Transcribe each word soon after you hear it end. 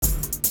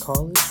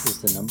College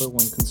is the number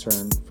one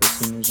concern for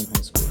seniors in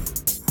high school.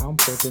 How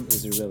important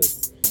is it really?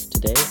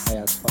 Today, I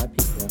asked 5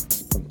 people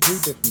from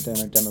 3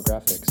 different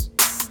demographics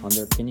on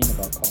their opinion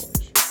about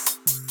college.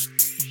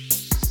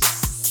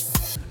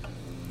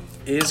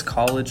 Is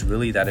college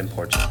really that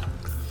important?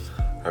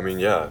 I mean,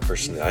 yeah,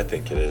 personally I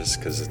think it is,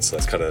 because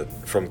it's kind of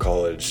from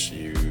college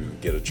you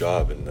get a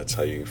job, and that's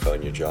how you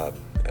find your job.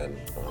 And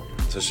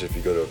especially if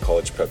you go to a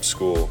college prep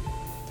school,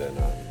 then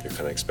you're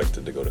kind of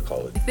expected to go to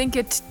college. I think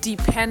it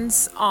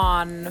depends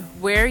on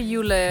where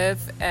you live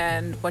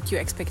and what your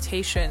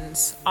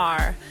expectations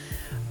are.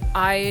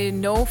 I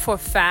know for a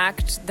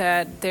fact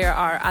that there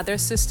are other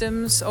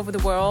systems over the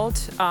world,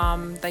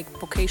 like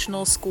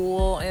vocational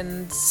school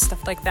and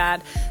stuff like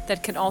that,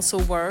 that can also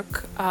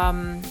work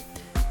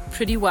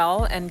pretty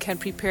well and can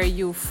prepare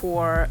you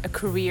for a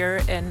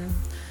career in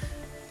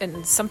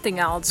something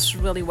else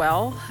really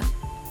well.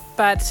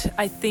 But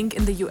I think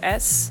in the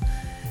US,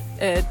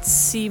 it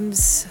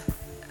seems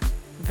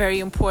very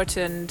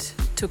important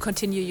to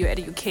continue your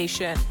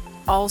education.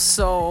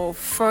 Also,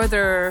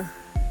 further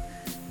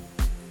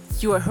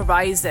your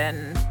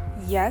horizon.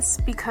 Yes,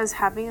 because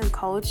having a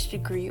college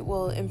degree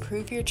will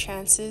improve your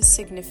chances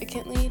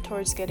significantly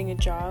towards getting a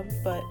job,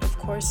 but of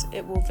course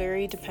it will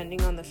vary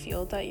depending on the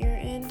field that you're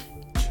in.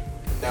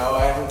 No,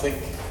 I don't think.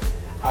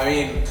 I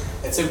mean,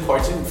 it's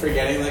important for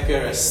getting like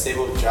a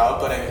stable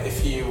job, but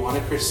if you want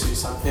to pursue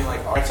something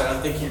like arts, I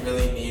don't think you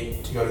really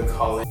need to go to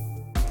college.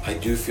 I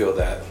do feel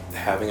that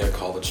having a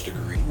college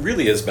degree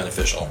really is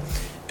beneficial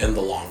in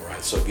the long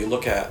run. So if you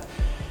look at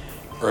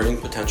earning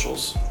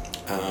potentials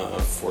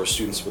for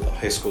students with a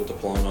high school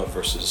diploma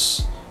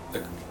versus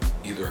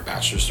either a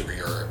bachelor's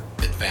degree or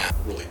advanced,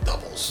 really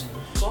doubles.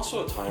 It's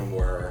also a time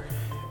where,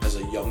 as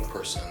a young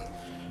person,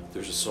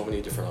 there's just so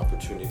many different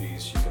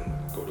opportunities. You can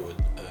go to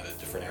a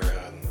different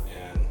area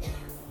and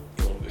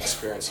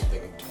experience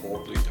something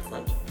totally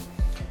different.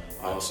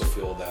 I also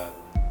feel that,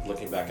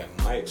 looking back at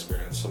my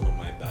experience, some of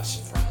my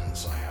best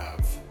friends I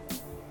have,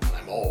 and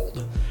I'm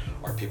old,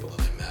 are people that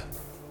I met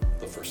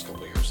the first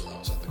couple of years that I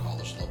was at the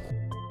college level.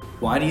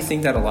 Why do you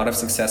think that a lot of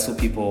successful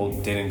people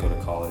didn't go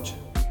to college?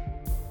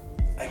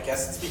 I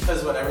guess it's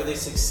because whatever they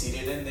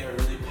succeeded in, they were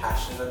really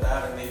passionate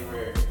about, and they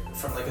were,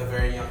 from like a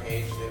very young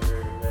age, they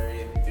were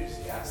very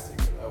enthusiastic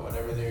about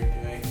whatever they were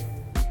doing.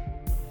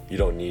 You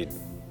don't need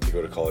to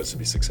go to college to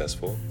be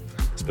successful,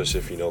 especially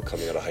if you know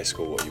coming out of high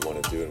school what you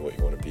want to do and what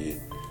you want to be,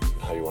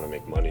 and how you want to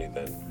make money.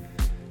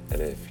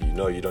 And if you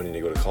know you don't need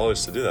to go to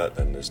college to do that,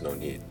 then there's no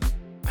need.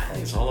 I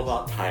think it's all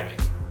about timing.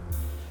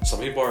 Some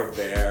people are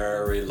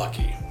very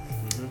lucky,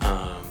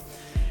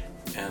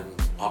 and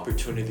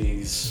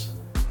opportunities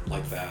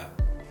like that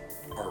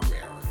are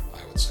rare,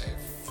 I would say.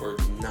 For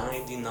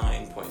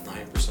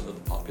 99.9% of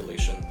the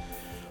population,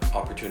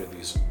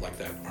 opportunities like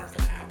that aren't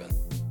going to happen.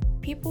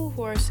 People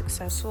who are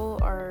successful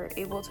are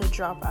able to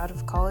drop out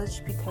of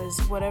college because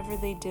whatever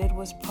they did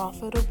was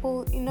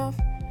profitable enough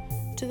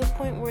to the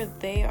point where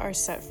they are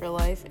set for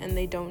life and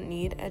they don't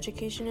need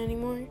education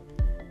anymore.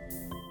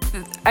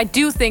 I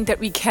do think that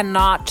we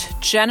cannot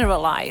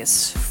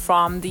generalize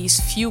from these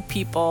few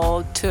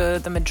people to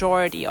the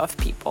majority of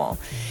people.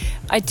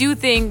 I do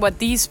think what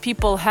these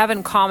people have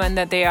in common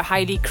that they are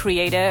highly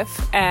creative,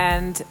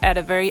 and at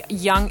a very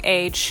young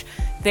age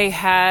they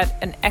had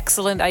an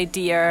excellent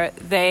idea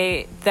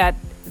that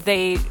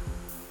they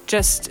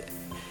just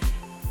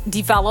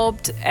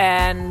developed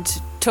and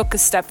took a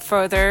step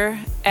further,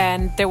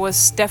 and there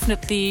was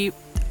definitely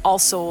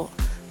also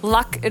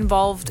luck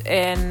involved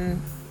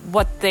in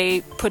what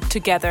they put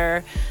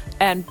together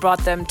and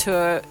brought them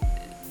to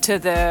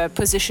the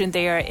position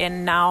they are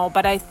in now.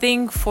 But I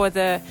think for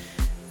the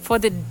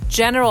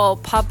general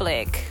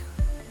public,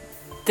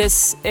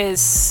 this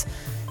is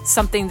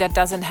something that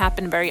doesn't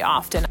happen very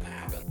often.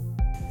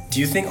 Do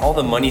you think all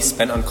the money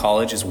spent on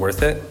college is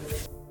worth it?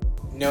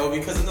 No,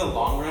 because in the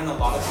long run, a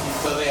lot of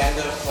people, they end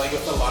up like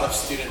with a lot of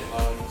student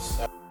loans.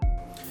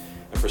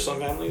 And for some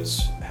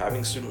families,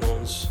 having student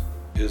loans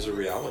is a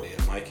reality.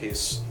 In my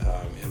case,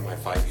 in my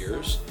 5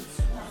 years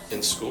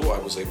in school,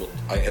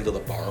 I ended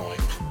up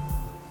borrowing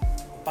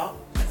about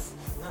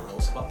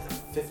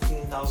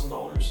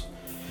 $15,000.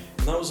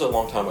 And that was a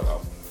long time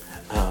ago.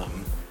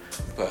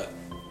 But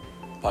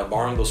by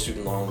borrowing those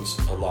student loans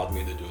allowed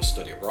me to do a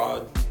study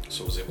abroad,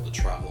 so I was able to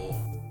travel.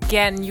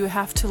 Again, you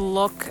have to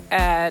look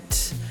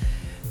at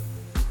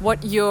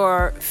what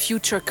your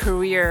future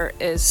career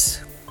is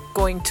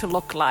going to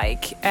look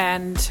like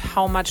and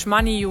how much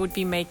money you would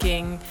be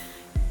making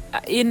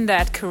in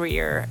that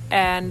career,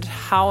 and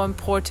how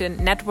important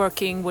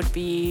networking would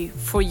be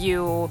for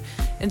you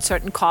in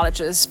certain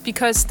colleges,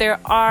 because there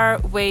are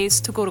ways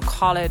to go to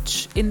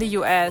college in the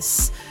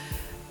US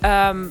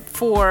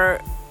for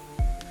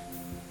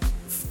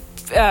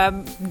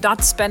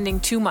not spending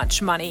too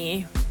much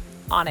money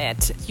on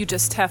it. You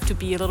just have to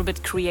be a little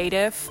bit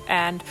creative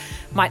and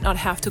might not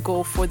have to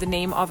go for the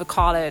name of a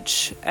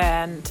college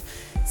and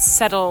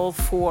settle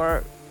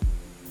for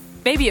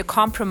maybe a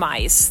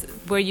compromise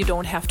where you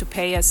don't have to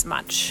pay as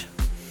much.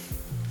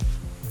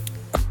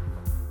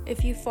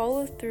 If you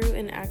follow through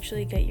and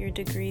actually get your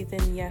degree,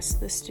 then yes,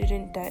 the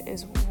student debt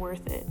is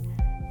worth it.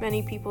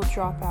 Many people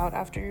drop out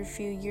after a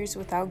few years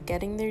without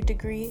getting their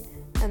degree,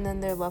 and then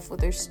they're left with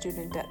their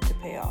student debt to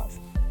pay off.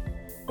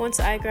 Once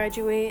I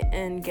graduate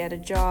and get a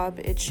job,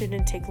 it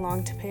shouldn't take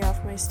long to pay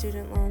off my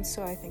student loans,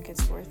 so I think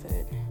it's worth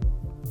it.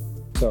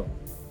 So,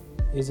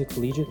 is a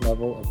collegiate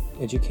level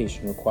of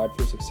education required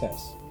for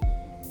success?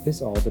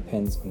 This all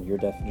depends on your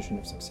definition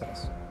of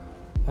success.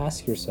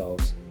 Ask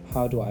yourselves,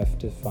 how do I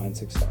define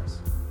success?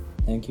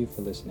 Thank you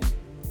for listening.